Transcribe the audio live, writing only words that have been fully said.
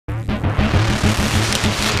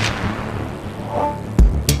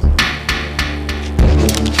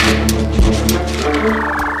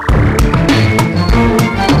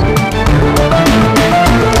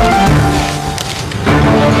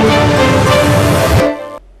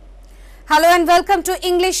and welcome to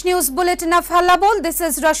English News Bulletin of Hallabol. This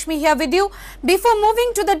is Rashmi here with you. Before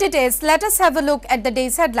moving to the details, let us have a look at the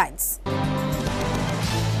day's headlines.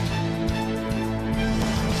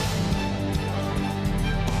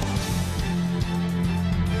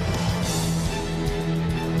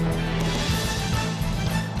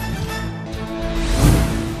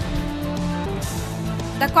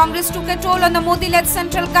 The Congress took a toll on the Modi-led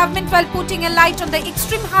central government while putting a light on the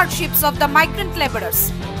extreme hardships of the migrant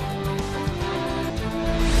labourers.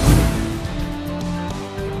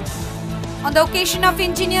 On the occasion of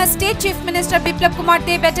Engineers Day, Chief Minister Biplab Kumar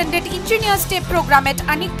Deb attended Engineers Day program at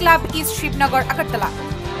Anik Club, East Shivnagar, Agartala.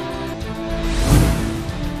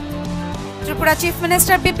 Tripura Chief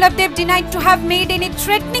Minister Biplab Deb denied to have made any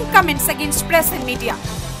threatening comments against press and media.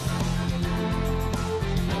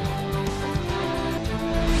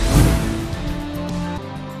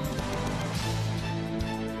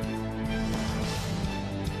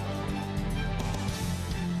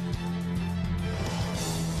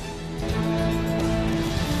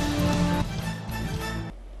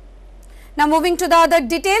 Now moving to the other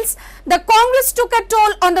details, the Congress took a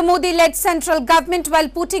toll on the Modi-led central government while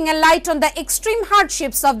putting a light on the extreme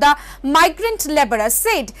hardships of the migrant labourers.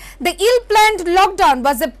 Said the ill-planned lockdown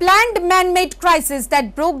was a planned man-made crisis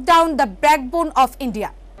that broke down the backbone of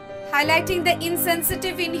India. Highlighting the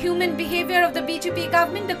insensitive, inhuman behaviour of the BJP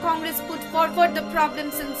government, the Congress put forward the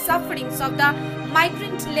problems and sufferings of the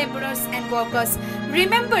migrant labourers and workers,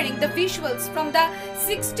 remembering the visuals from the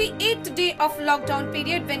 68th day of lockdown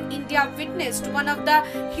period when India witnessed one of the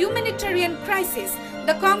humanitarian crises.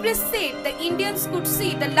 The Congress said the Indians could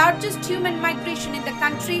see the largest human migration in the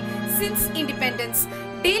country since independence.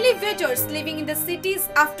 Daily wagers living in the cities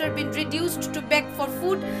after being reduced to beg for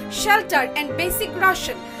food, shelter and basic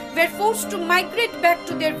ration were forced to migrate back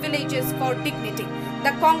to their villages for dignity.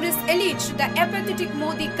 The Congress alleged the apathetic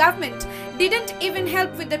Modi government didn't even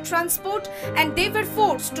help with the transport and they were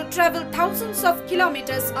forced to travel thousands of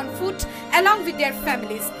kilometers on foot along with their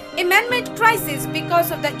families. A man-made crisis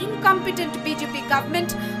because of the incompetent BJP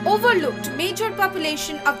government overlooked major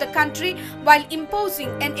population of the country while imposing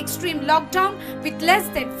an extreme lockdown with less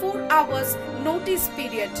than 4 hours notice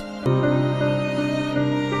period.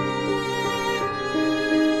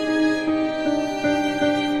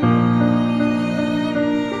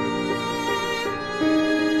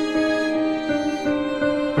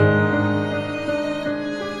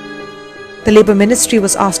 The Labour Ministry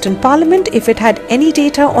was asked in Parliament if it had any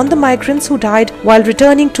data on the migrants who died while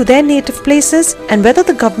returning to their native places and whether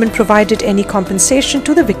the government provided any compensation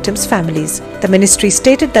to the victims' families. The ministry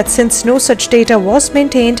stated that since no such data was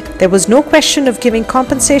maintained, there was no question of giving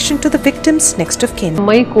compensation to the victims' next of kin.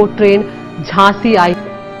 मई को train Jhansi I.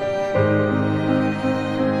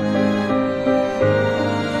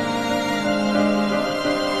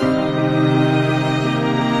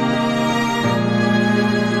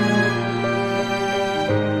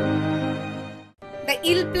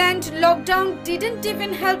 The ill-planned lockdown didn't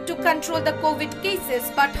even help to control the COVID cases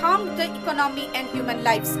but harmed the economy and human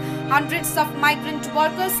lives. Hundreds of migrant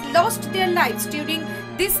workers lost their lives during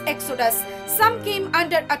this exodus. Some came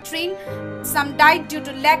under a train, some died due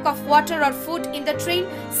to lack of water or food in the train,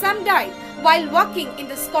 some died while walking in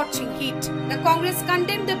the scorching heat. The Congress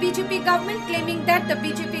condemned the BJP government, claiming that the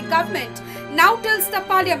BJP government now tells the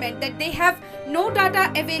parliament that they have no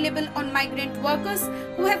data available on migrant workers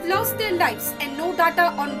who have lost their lives and no data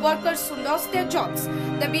on workers who lost their jobs.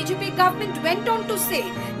 The BJP government went on to say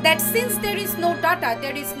that since there is no data,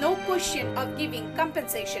 there is no question of giving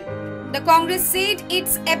compensation. The Congress said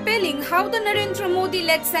it's appalling how the Narendra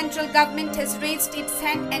Modi-led central government has raised its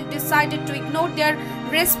hand and decided to ignore their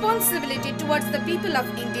responsibility towards the people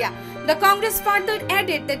of India. The Congress further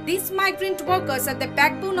added that these migrant workers are the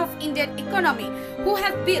backbone of Indian economy who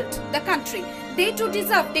have built the country. They too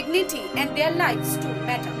deserve dignity and their lives too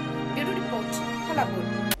matter. Bureau Report,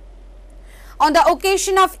 Hallabol. On the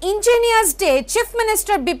occasion of Engineers Day, Chief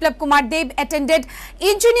Minister Biplab Kumar Deb attended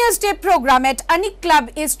Engineers Day program at Anik Club,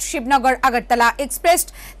 East Shivnagar, Agartala,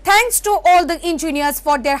 expressed thanks to all the engineers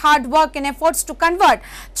for their hard work and efforts to convert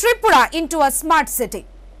Tripura into a smart city.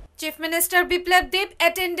 Chief Minister Biplab Deb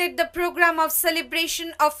attended the program of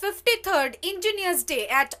celebration of 53rd Engineers Day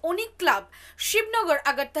at Anik Club, Shivnagar,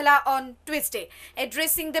 Agartala on Tuesday.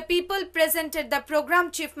 Addressing the people present at the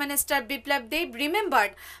program, Chief Minister Biplab Deb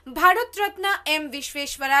remembered Bharat Ratna M.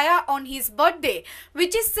 Vishveshwaraya on his birthday,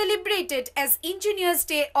 which is celebrated as Engineers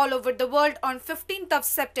Day all over the world on 15th of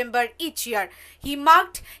September each year. He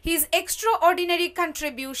marked his extraordinary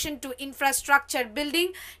contribution to infrastructure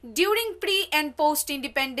building during pre- and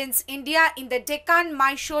post-independence India in the Deccan,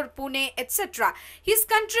 Mysore, Pune, etc. His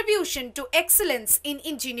contribution to excellence in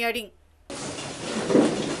engineering.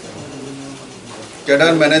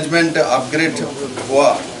 Cadre management upgrade হওয়া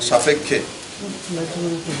সাপেক্ষে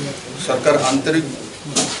সরকার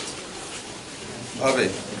আন্তরিকভাবে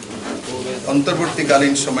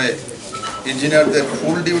অন্তর্বর্তীকালীন সময়ে ইঞ্জিনিয়ারদের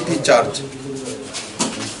ফুল duty charge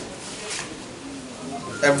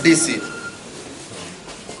FDC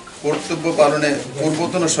কর্তব্য পালনে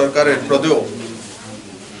পূর্বতন সরকারের প্রদেয়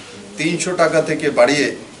 300 টাকা থেকে বাড়িয়ে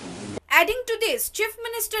Adding to this, Chief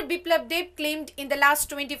Minister Biplab Deb claimed in the last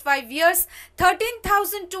 25 years,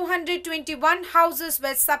 13,221 houses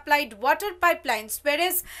were supplied water pipelines,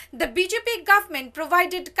 whereas the BJP government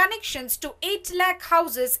provided connections to 8 lakh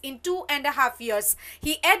houses in 2.5 years.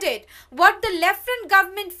 He added, what the left-front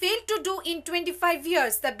government failed to do in 25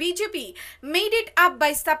 years, the BJP made it up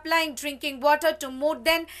by supplying drinking water to more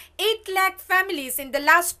than 8 lakh families in the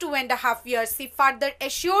last 2.5 years. He further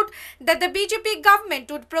assured that the BJP government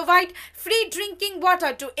would provide free drinking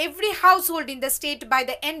water to every household in the state by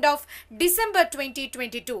the end of December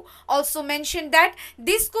 2022. Also mentioned that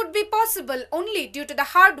this could be possible only due to the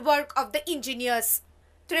hard work of the engineers.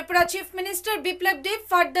 Tripura Chief Minister Biplab Deb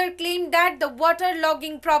further claimed that the water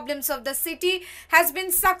logging problems of the city has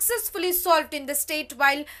been successfully solved in the state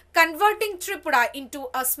while converting Tripura into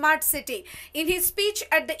a smart city. In his speech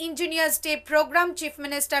at the Engineers Day program, Chief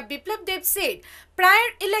Minister Biplab Deb said, prior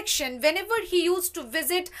election, whenever he used to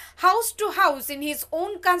visit house to house in his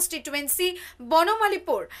own constituency,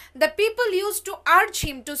 Bonomalipur, the people used to urge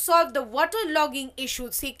him to solve the water logging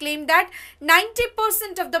issues. He claimed that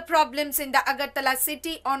 90% of the problems in the Agartala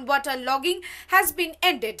city on water logging has been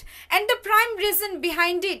ended, and the prime reason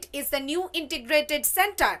behind it is the new integrated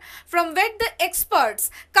center from where the experts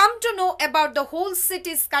come to know about the whole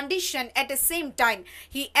city's condition at the same time.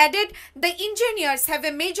 He added the engineers have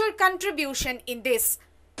a major contribution in this.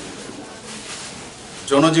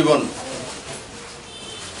 জনজীবন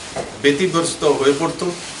ব্যতিগ্রস্ত হয়ে পড়তো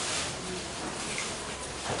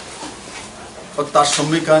ও তার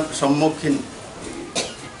সম্মুখীন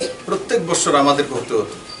প্রত্যেক বছর আমাদের করতে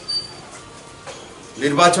হতো।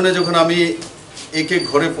 নির্বাচনে যখন আমি একে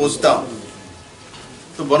ঘরে পৌঁছতাম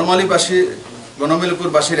তো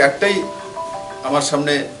বনমালীপুরবাসীর একটাই আমার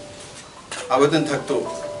সামনে আবেদন থাকতো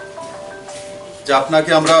যে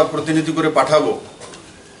আপনাকে আমরা প্রতিনিধি করে পাঠাবো,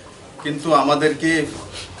 কিন্তু আমাদেরকে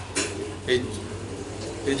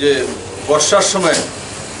এই যে বর্ষার সময়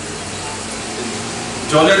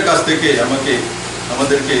জলের কাছ থেকে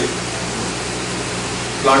আমাদেরকে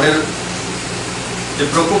প্লান্টের যে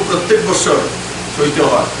প্রকোপ প্রত্যেক বছর সইতে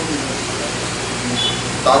হয়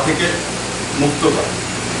তা থেকে মুক্ত হয়।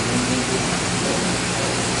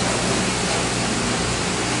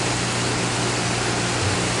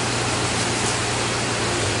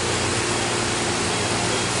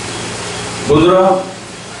 বন্ধুরা,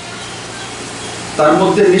 তার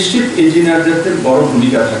মধ্যে নিশ্চিত ইঞ্জিনিয়ারদের বড়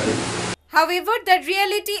ভূমিকা থাকে। However, the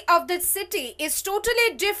reality of the city is totally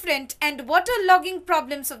different and water logging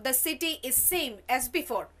problems of the city is same as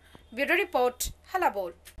before. Bureau Report,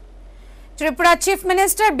 Hallabol. Tripura Chief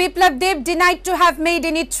Minister Biplab Deb denied to have made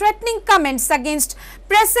any threatening comments against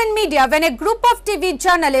press and media when a group of TV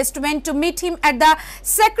journalists went to meet him at the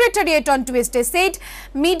Secretariat on Tuesday. Said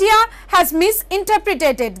media has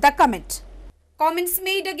misinterpreted the comment. Comments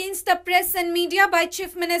made against the press and media by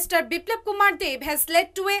Chief Minister Biplab Kumar Deb has led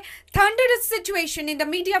to a thunderous situation in the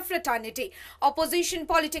media fraternity. Opposition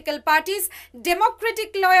political parties, Democratic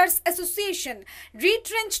Lawyers Association,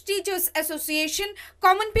 Retrenched Teachers Association,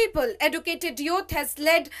 Common People, Educated Youth has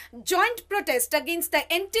led joint protest against the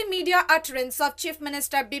anti-media utterance of Chief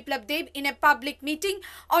Minister Biplab Deb in a public meeting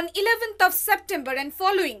on 11th of September and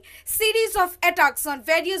following series of attacks on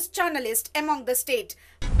various journalists among the state.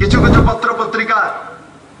 কিছু কিছু পত্র পত্রিকা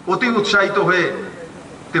অতি উৎসাহিত হয়ে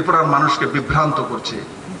ত্রিপুরার মানুষকে বিভ্রান্ত করছে।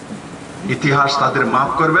 ইতিহাস তাদের মাফ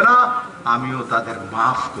করবে না, আমিও তাদের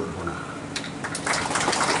মাফ করব না।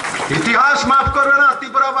 ইতিহাস মাফ করবে না,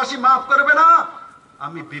 ত্রিপুরাবাসী মাফ করবে না,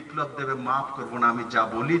 আমি বিপ্লব দেবে মাফ করব না। আমি যা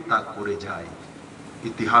বলি তা করে যাই।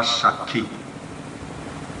 ইতিহাস সাক্ষী,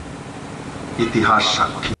 ইতিহাস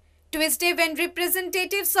সাক্ষী। Tuesday, when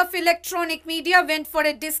representatives of electronic media went for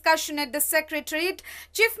a discussion at the Secretariat,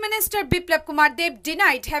 Chief Minister Biplab Kumar Deb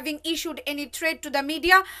denied having issued any threat to the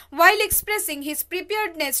media while expressing his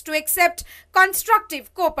preparedness to accept constructive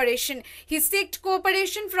cooperation. He sought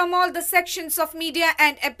cooperation from all the sections of media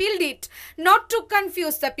and appealed it not to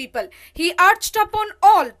confuse the people. He urged upon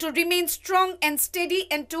all to remain strong and steady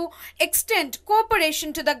and to extend cooperation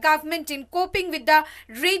to the government in coping with the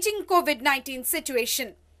raging COVID-19 situation.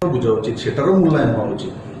 বোঝা উচিত, সেটারও মূল্যায়ন হওয়া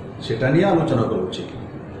উচিত, সেটা নিয়ে আলোচনা করা উচিত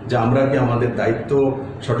যে আমরা কি আমাদের দায়িত্ব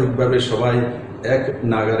সঠিকভাবে সবাই এক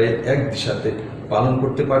নাগারে এক দিশাতে পালন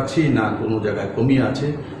করতে পারছি না কোনো জায়গায় কমি আছে।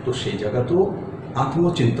 তো সেই জায়গা তো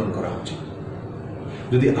আত্মচিন্তন করা উচিত।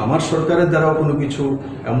 যদি আমার সরকারের দ্বারাও কোনো কিছু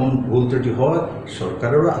এমন ভুল ত্রুটি হয়,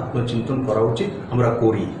 সরকারেরও আত্মচিন্তন করা উচিত। আমরা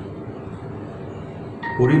করি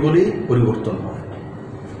বলেই পরিবর্তন হয়।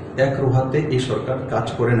 এক রোহাতে এই সরকার কাজ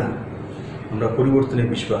করে না। আমরা পরিবর্তনে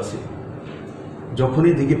বিশ্বাসী।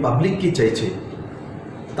 যখনই দেখি পাবলিক কি চাইছে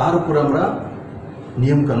তার উপর আমরা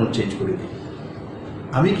নিয়ম কানুন চেঞ্জ করে দিই।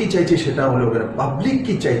 আমি কি চাইছি সেটা হলে হবে না, পাবলিক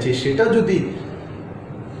কি চাইছে সেটা যদি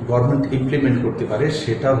গভর্নমেন্ট ইমপ্লিমেন্ট করতে পারে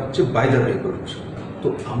সেটা হচ্ছে বাই দ্য ওয়ে করপশন। তো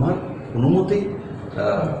আমার কোনো মতেই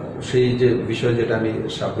সেই যে বিষয় যেটা আমি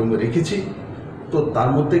সাবরুমে রেখেছি, তো তার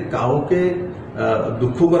মধ্যে কাউকে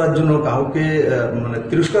দুঃখ করার জন্য, কাউকে মানে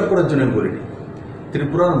তিরস্কার করার জন্য আমি বলিনি।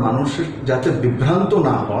 ত্রিপুরার মানুষের যাতে বিভ্রান্ত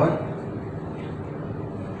না হয়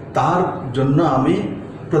তার জন্য আমি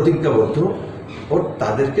প্রতিজ্ঞাবদ্ধ ও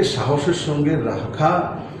তাদেরকে সাহসের সঙ্গে রাখা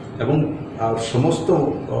এবং সমস্ত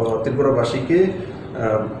ত্রিপুরাবাসীকে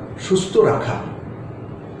সুস্থ রাখা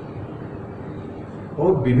ও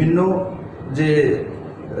বিভিন্ন যে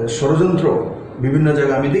ষড়যন্ত্র বিভিন্ন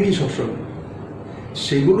জায়গায় আমি দেখি সবসময়,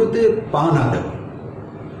 সেগুলোতে পা না দেওয়া।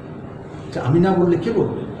 আমি না বললে কে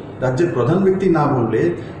বলবে? রাজ্যের প্রধান ব্যক্তি না বললে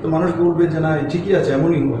তো মানুষ বলবে যে না ঠিকই আছে,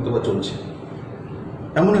 এমনই হয়তোবা চলছে।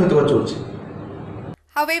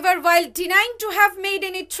 However, while denying to have made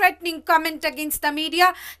any threatening comment against the media,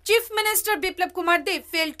 Chief Minister Biplab Kumar Dev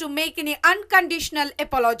failed to make any unconditional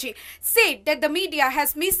apology, said that the media has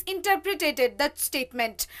misinterpreted that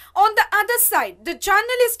statement. On the other side, the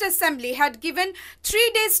Journalist Assembly had given 3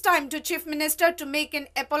 days' time to Chief Minister to make an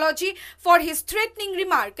apology for his threatening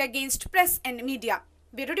remark against press and media.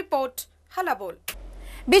 Bureau Report, Hallabol.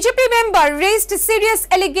 BJP member raised serious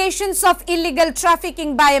allegations of illegal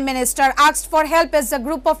trafficking by a minister, asked for help as a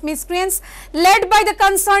group of miscreants led by the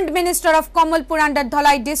concerned minister of Kamalpur under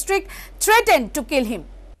Dhalai district threatened to kill him.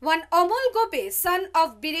 One Amol Gope, son of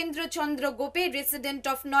Birendra Chandra Gope, resident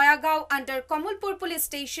of Noyagao under Kamalpur police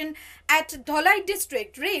station at Dhalai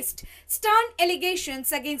district, raised stern allegations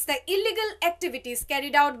against the illegal activities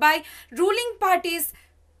carried out by ruling parties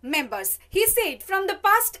members. He said from the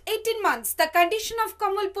past 18 months, the condition of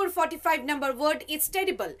Kamalpur 45 number ward is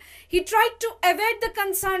terrible. He tried to evade the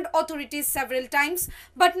concerned authorities several times,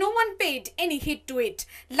 but no one paid any heed to it.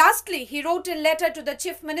 Lastly, he wrote a letter to the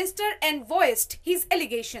Chief Minister and voiced his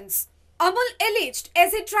allegations. Amol alleged as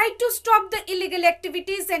he tried to stop the illegal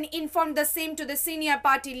activities and informed the same to the senior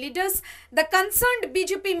party leaders, the concerned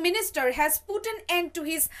BJP minister has put an end to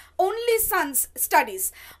his only son's studies.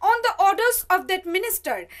 On the orders of that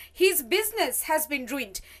minister, his business has been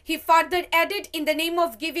ruined. He further added, in the name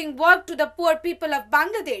of giving work to the poor people of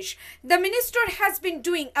Bangladesh, the minister has been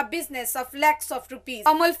doing a business of lakhs of rupees.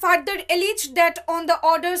 Amol further alleged that on the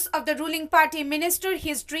orders of the ruling party minister,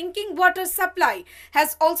 his drinking water supply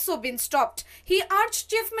has also been stopped. He urged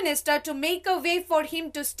Chief Minister to make a way for him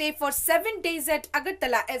to stay for 7 days at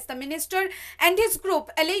Agartala as the minister and his group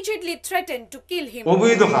allegedly threatened to kill him.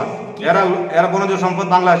 এরা বনজ সম্পদ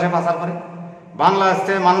বাংলাদেশে পাচার করে,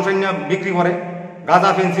 বাংলাদেশে মানুষন্য বিক্রি করে,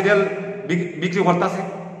 গাঁজা ফেন্সিডিল বিক্রি করতেছে,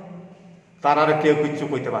 তারা কেউ কিচ্ছু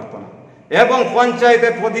কইতে পারতো না। এবং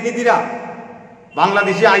পঞ্চায়েতের প্রতিনিধিরা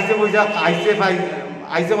বাংলাদেশে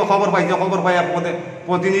আইসে খবর পাই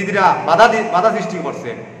প্রতিনিধিরা বাধা সৃষ্টি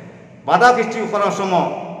করছে। বাধা সৃষ্টি করার সময়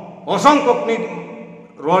অসংখ্য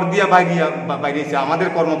রড দিয়া বাইরেছে আমাদের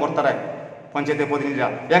কর্মকর্তারা, পঞ্চায়েতের প্রতিনিধিরা।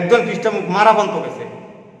 একজন খ্রিস্টান মারা বন্ধ গেছে।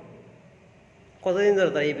 কতদিন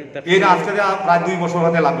ধরে এই আজকে প্রায় 2 বছর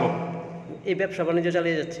হতে লাগলো এই ব্যবসা বাণিজ্য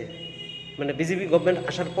চালিয়ে যাচ্ছে? মানে বিজেপি গভর্নমেন্ট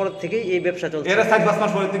আসার পর থেকেই এই ব্যবসা চলছে? এরা 4-5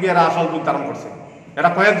 মাস পরে থেকে এরা আসল রূপ ধারণ করছে। এরা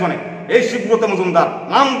কয়েকজনে, এই Shibabrata Majumdar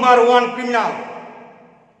number 1 criminal.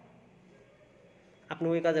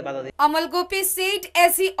 Amol Gope said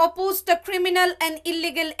as he opposed the criminal and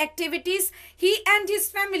illegal activities, he and his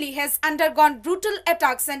family has undergone brutal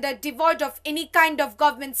attacks and are devoid of any kind of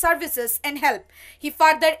government services and help. He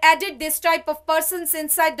further added this type of persons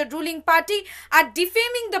inside the ruling party are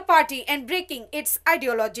defaming the party and breaking its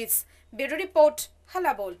ideologies. Bureau Report,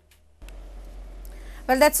 Hallabol.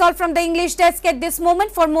 Well, that's all from the English desk at this moment.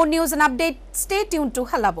 For more news and updates, stay tuned to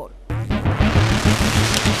Hallabol.